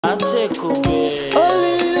Papa Chekwube.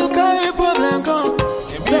 Only you carry problem come.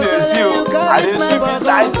 I dey sweep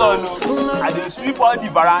inside sun o. I dey sweep all the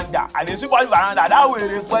veranda. That way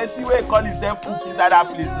the person wey call himself cook inside that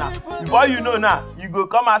place now. Before you know now, you go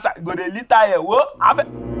come outside, go dey litter here. Whoa, I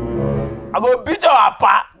go beat your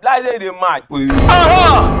papa. Like they dey mad.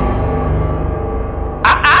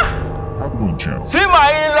 See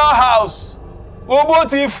my in-law house. Obo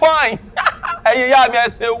ti fine. Ẹ̀yin ìyá mi ẹ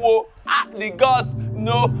ṣe wo. The gods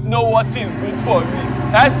know what is good for me.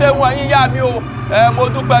 Ẹ ṣe wo ẹ̀yin ìyá mi o. Mo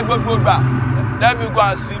dúpẹ́ gbogbo gbà. Let me go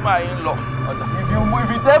and see my in-law. If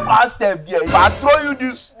you take one step there, if I throw you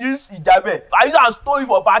this ijabe, I use and store you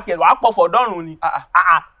for packet. Wa pọ̀ for dorun ni.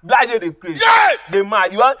 Like dey crazy. Dey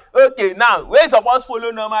mad. You want okay now? Where you suppose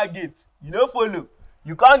follow normal gate? You no follow.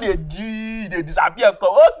 You can't they disappear.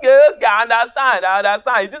 Come okay, I understand.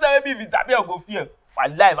 It is maybe if you disappear, go fear. For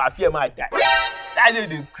life, I fear my die. That's it,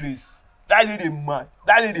 they crazy. That's it, they mad.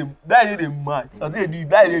 That's it, they mad. So they do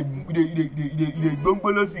that. They don't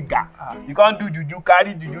follow cigar. You can't do juju,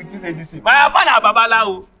 carry juju. This. My papa na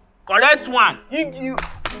babalawo. Correct one. You.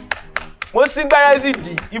 Most thing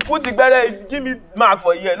you put together, give me mark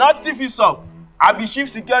for here. Not if it's up. I be chief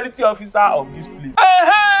security officer of this place.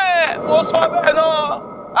 Hey, what's up,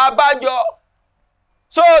 Abajo?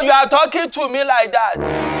 So you are talking to me like that?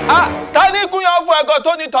 Tani gunyan fún ego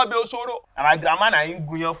tó ní tobe osoro. And my grandma na him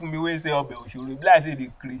gunyan fún me when say obe osoro. Be like say dey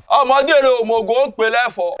craze. Ọmọdé re omogo n pe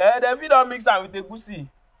lefo. Dem fit don mix am with egusi.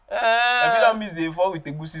 Dem fit don mix the efo with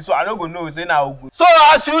egusi, so I no go know say na ogun. So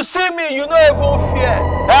as you see me, you no even fear.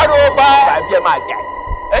 Ẹ̀rù bà. If I fear my guy.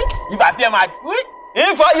 If I fear my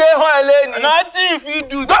if I hear her lady, nothing if you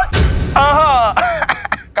do that.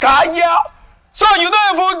 Kaya. So you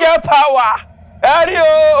don't even get power.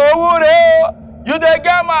 You the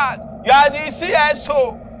get mad. You are the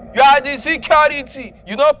CSO. You are the security.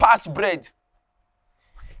 You don't pass bread.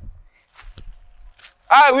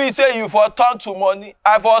 I will say you for turn to money.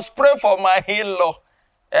 I for spray for my in-law.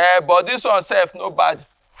 But this one self no bad.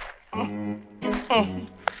 I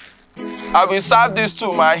will serve this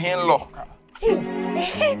to my in-law.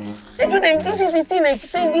 This is the thing I'm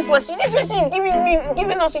saying. This person is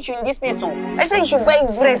giving us issue in this place. So I said you should buy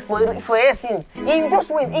bread for us. He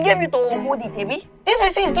just went. He gave you to hold it, baby. This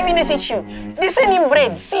person is giving us issue. They send him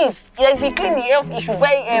bread. Since if he clean the house, he should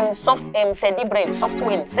buy soft sandy bread, soft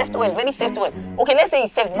one, very soft one. Okay, let's say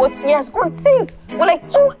he's safe, but he has gone since for like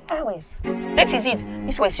 2 hours. That is it.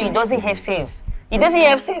 This person he doesn't have sense. He doesn't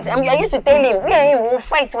have sense. I used to tell him, we and him will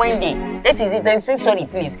fight one day. That is it. I'm saying sorry,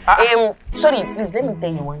 please. Sorry, please, let me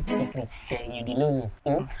tell you one secret that you didn't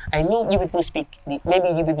know. I know you people speak, maybe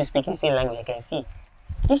you people speak the same language, I can see.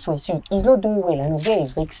 This was you. He's not doing well, and Obe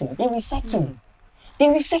is vexing. They will sack him.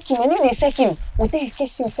 And if they sack him, we take a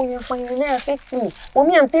question for you, fine, will not affect me. But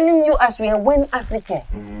me, I'm telling you, as we are one Africa.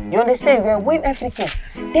 You understand? We are one Africa.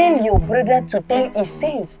 Tell your brother to tell his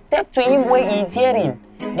sense. Tell to him where he is hearing.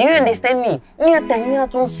 Do you understand me? Tell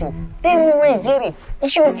me where he's hearing. He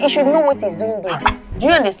should know what he's doing there. Do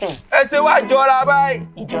you understand? I say what Jora buy?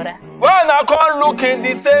 Jora? Well, I can't look in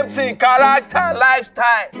the same thing, character,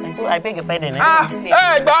 lifestyle. I beg your pardon.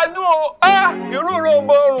 Hey, Badu,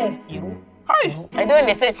 you I don't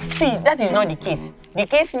understand. See, that is not the case. The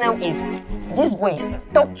case now is this boy,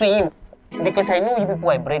 talk to him. Because I know you people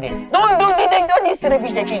are brothers. Don't this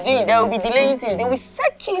rubbish that he's doing. They will be delaying things. They will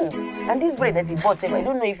sack him. And this bread that he bought, I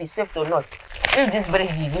don't know if it's safe or not. If this bread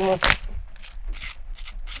is even...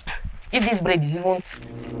 If this bread is even...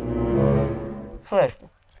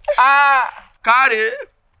 Carry.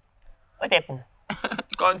 What happened?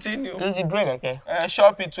 Continue. It's the bread, okay?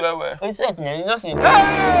 Shop it well. It's set now. You just eat.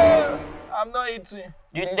 I'm not eating.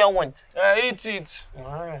 You don't want? Eat it.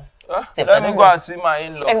 Alright. Let me go and see my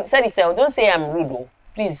in-law. Sorry, sir. Don't say I'm rude, though.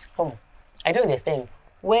 Please, come. I don't understand.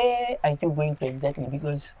 Where are you going to exactly?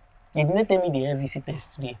 Because you did not tell me they have visitors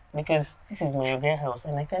today. Because this is my warehouse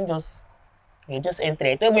and I can't just enter.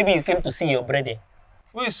 I thought maybe you came to see your brother.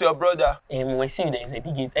 Who is your brother? We see you there is a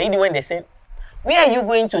big gate. Are you the one that said, where are you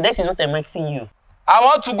going to? That is what I'm asking you. I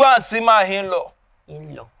want to go and see my in-law.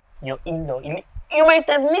 In-law? Your in-law? You might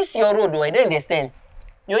have missed your road, though. I don't understand.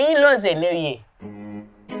 Your in-law is a lawyer.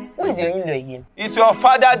 Who is your in-law again? It's your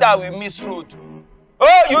father that will miss road.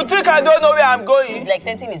 Oh, you think I don't know where I'm going? It's like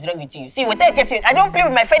something is wrong with you. See, without question, I don't play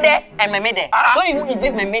with my feather and my mother. Don't even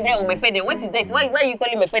invade my mother or my feather. What is that? Why are you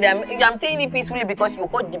calling my feather? I'm telling you peacefully because you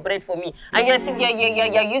hold the bread for me. And you're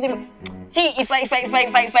using. See, if I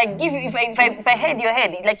give you, if I head your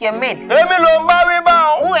head, it's like you're mad. Who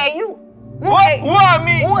are you? Who are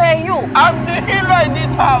me? Who are you? I'm the in-law in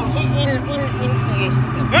this house.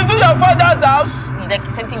 Is it your father's house? It's like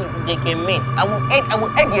something like a man. I will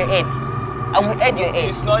head your head. I will head your head.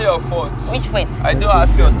 It's not your fault. Which fault? I don't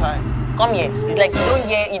have your time. Come here. It's like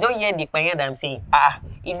you don't hear the panya that I'm saying.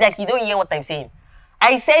 It's like you don't hear what I'm saying.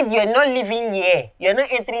 I said you're not living here. You're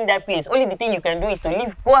not entering that place. Only the thing you can do is to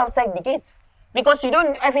leave. Go outside the gate. Because you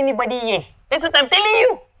don't have anybody here. That's what I'm telling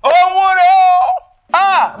you. Oh, More!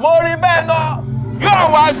 Moribeno! You are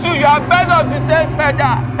Wasu, you are birds of the same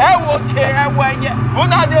feather. They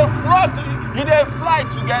float, they fly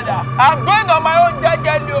together. I'm going on my own dead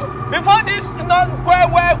before this not or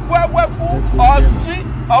see,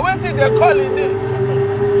 or what did they call it?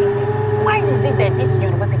 Why is it that these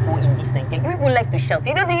Yoruba people in this Nigeria, people like to shout?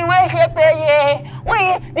 You don't think the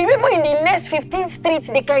people in the next 15 streets,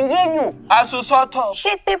 they can hear you. As you sort of.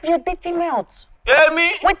 Shut up your dirty mouth. Hear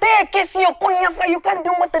me? What the case you can't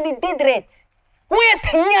do more than the dead rate. Wait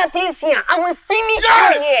here, I will finish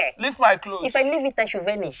you here. Leave my clothes. If I leave it, I should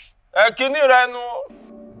vanish. Kini renu,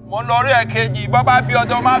 mo lori ekeji, baba bi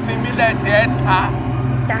odo ma fi mi le ti enta.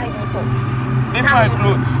 Leave my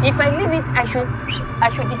clothes. If I leave it, I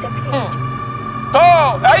should disappear. To,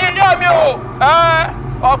 eyin yo mi o.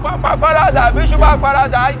 Opa parada, bi suba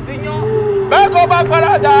parada idiyan. Be ko ba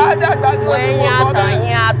parada, adagba ni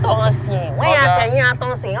o so.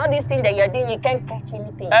 When all these things that you're doing, you can't catch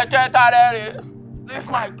anything. Leave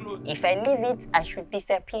my clothes. If I leave it, I should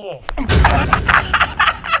disappear.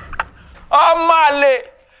 Oh, Male.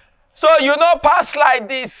 So you don't pass like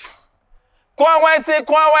this. I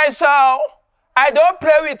don't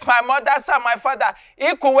play with my mother and my father.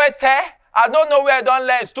 I don't know where I don't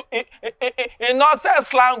learn in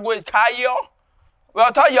nonsense language.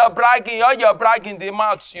 But all you're bragging the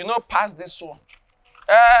mouth. You know, pass this one.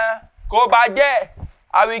 Go back there.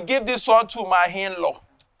 I will give this one to my in-law.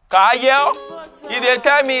 Kayo, if they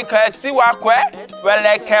tell me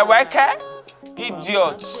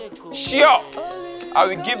idiot. Sure, I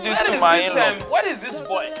will give this to my in-law. What is this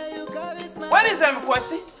boy? What is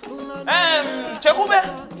Kwesi? Chekwube.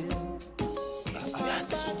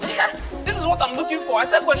 This is what I'm looking for. I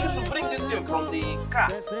said Kwesi should bring this thing from the car.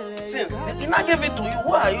 Since they did not give it to you,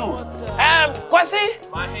 who are you? Kwesi?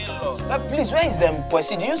 My in-law. Please, where is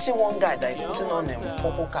Kwesi? Do you see one guy that is putting on a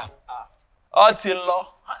purple cap? Until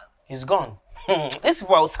he's gone. These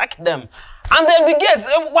people will sack them. And then the gates,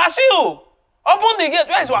 Wasiu! Open the gate.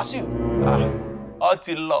 Where is Wasiu?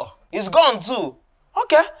 Until he's gone too.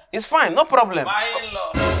 Okay, it's fine, no problem. my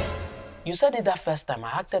in-law. You said it that first time.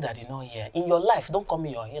 I acted that you know here. In your life, don't call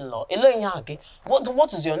me your in-law. Okay?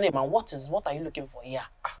 What is your name and what are you looking for here?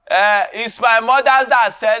 It's my mother's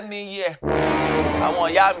that sent me here. I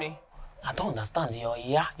want Yami. I don't understand your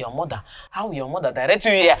mother. How your mother direct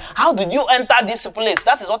you here? How did you enter this place?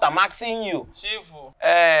 That is what I'm asking you. Chifu,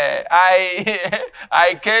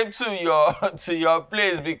 I came to your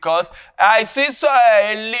place because I see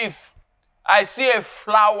a leaf. I see a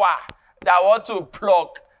flower that I want to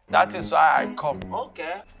pluck. That is why I come.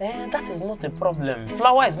 Okay. That is not a problem.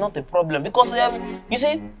 Flower is not a problem because you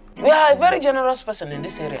see, we are a very generous person in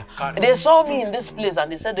this area. They saw me in this place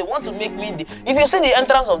and they said they want to make me if you see the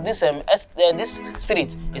entrance of this this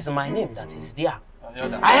street, it's my name that is there.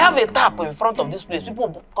 I have a tap in front of this place.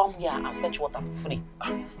 People come here and fetch water for free.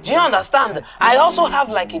 Do you understand? I also have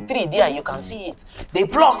like a tree there. You can see it. They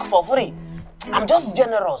pluck for free. I'm just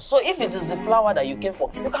generous. So if it is the flower that you came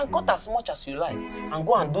for, you can cut as much as you like and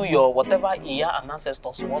go and do your whatever Iya and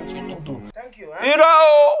ancestors want you to do. Thank you. You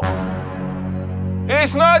know,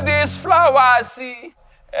 it's not this flower. See,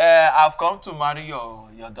 I've come to marry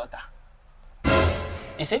your daughter.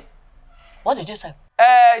 You see? What did you say?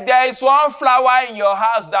 There is one flower in your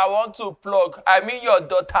house that I want to pluck. I mean your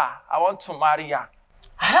daughter. I want to marry her.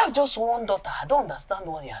 I have just one daughter. I don't understand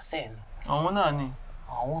what you are saying. Oh, nani.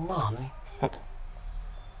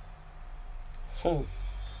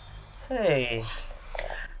 Hey.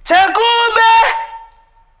 Chekwube!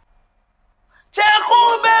 Just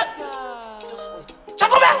wait.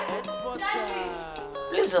 Chekwube!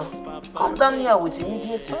 Please, come down here with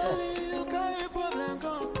immediate effect.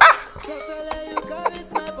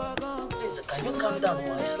 Please, can you calm down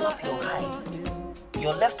or I slap your eye?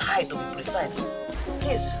 Your left eye to be precise.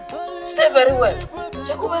 Please, stay very well.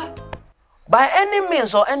 Chekwube, by any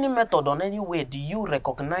means or any method or any way, do you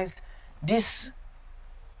recognize this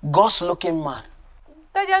ghost-looking man?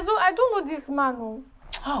 Daddy, I don't know this man.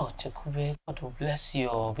 Oh, Chekwube, God will bless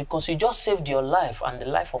you because you just saved your life and the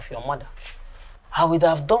life of your mother. I would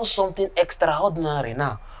have done something extraordinary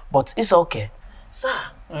now, but it's okay.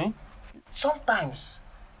 Sir, sometimes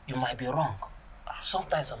you might be wrong.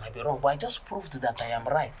 Sometimes I might be wrong, but I just proved that I am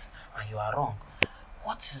right and you are wrong.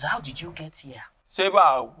 How did you get here?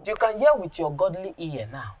 Seba. You can hear with your godly ear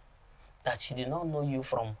now that she did not know you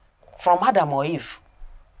from Adam or Eve.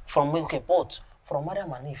 From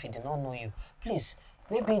Madam Ani, if he did not know you, please,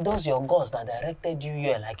 maybe those your gods that directed you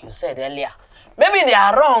here, like you said earlier. Maybe they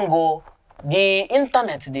are wrong, or the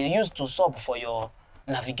internet they used to sub for your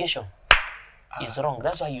navigation is wrong.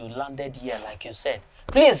 That's why you landed here, like you said.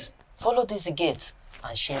 Please, follow this gate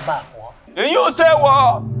and share back. You say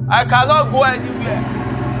what? I cannot go anywhere.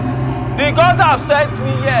 The gods have sent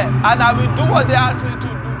me here, and I will do what they asked me to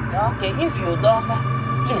do. Okay, if you Dofe,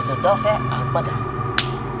 please Dofe and Bada.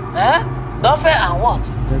 Eh? Dofe and what?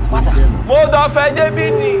 Bada. Mo Dofe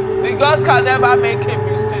Debini. The gods can never make a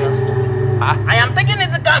mistake. I am taking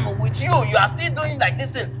it to come with you. You are still doing like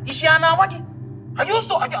this thing. Ishiana Wagi. Are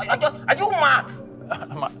you mad?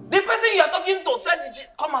 The person you are talking to said,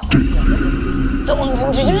 come outside. So,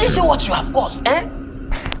 did you see what you have caused? Eh?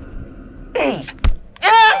 Hey.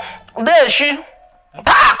 Yeah. There she.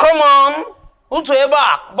 Ah, come on.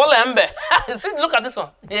 See, look at this one.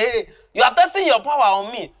 Hey, you are testing your power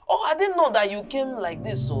on me. Oh, I didn't know that you came like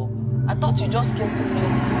this, so I thought you just came to play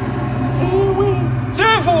with me.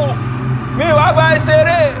 Chifu, me what I say,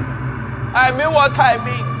 I mean what I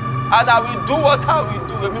mean, and I will do what I will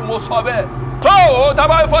do. Me most of it. Oh,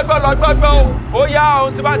 tabai football like football. Oh yeah,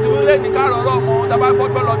 on tabai to let the car on. Tabai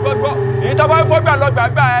football like football. He tabai football like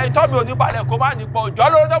baba. He told me only by the command.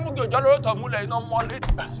 Jalo na mugo jalo to mule no more.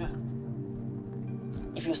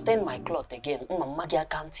 If you stain my cloth again, Magia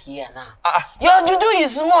can't hear now. Your juju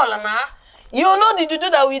is small, nah. You know the juju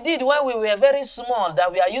that we did when we were very small,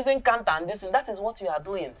 that we are using counter and this, and that is what you are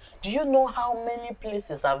doing. Do you know how many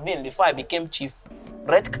places I've been before I became chief?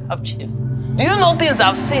 Red cap chief. Do you know things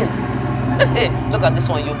I've seen? Look at this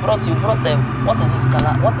one. You brought them. What is this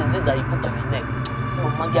color? What is this that you put on your neck?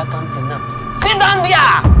 Magia can't see now. Sit down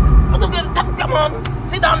there! Come on!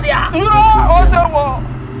 Sit down there! Yeah, also what?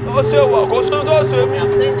 I'm saying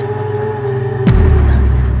it for the first time.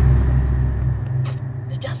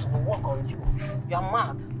 They just will walk on you. You're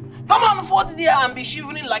mad. Come on forward there and be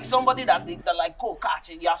shivering like somebody that like catch.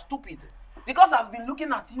 You're stupid. Because I've been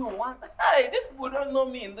looking at you one time. Hey, these people don't know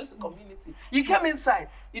me in this community. You came inside.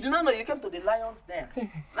 You do not know you came to the lion's den.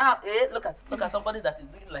 Now, look at somebody that is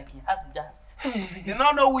doing like he has jazz. You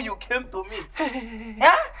don't know who you came to meet.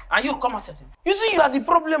 Yeah? And you come at him. You see, you are the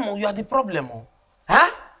problem. You are the problem. Huh?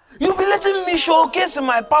 You be letting me showcase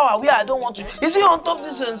my power where I don't want to. You see, on top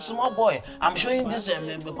this small boy, I'm showing this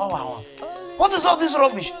power. What is all this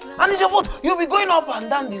rubbish? And it's your fault. You'll be going up and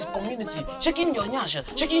down this community, shaking your nyash,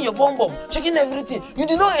 shaking your bum, shaking everything. You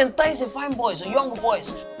do not entice the fine boys, young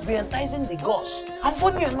boys. You be enticing the girls. And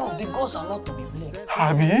funny enough, the girls are not to be blamed.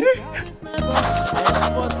 Abi?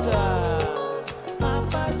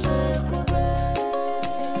 Papa Chekwube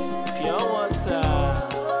pure water.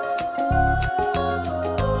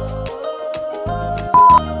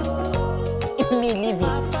 Me leave it.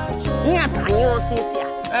 Yeah, can you see?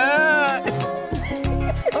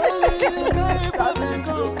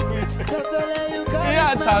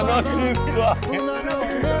 Yeah, cannot use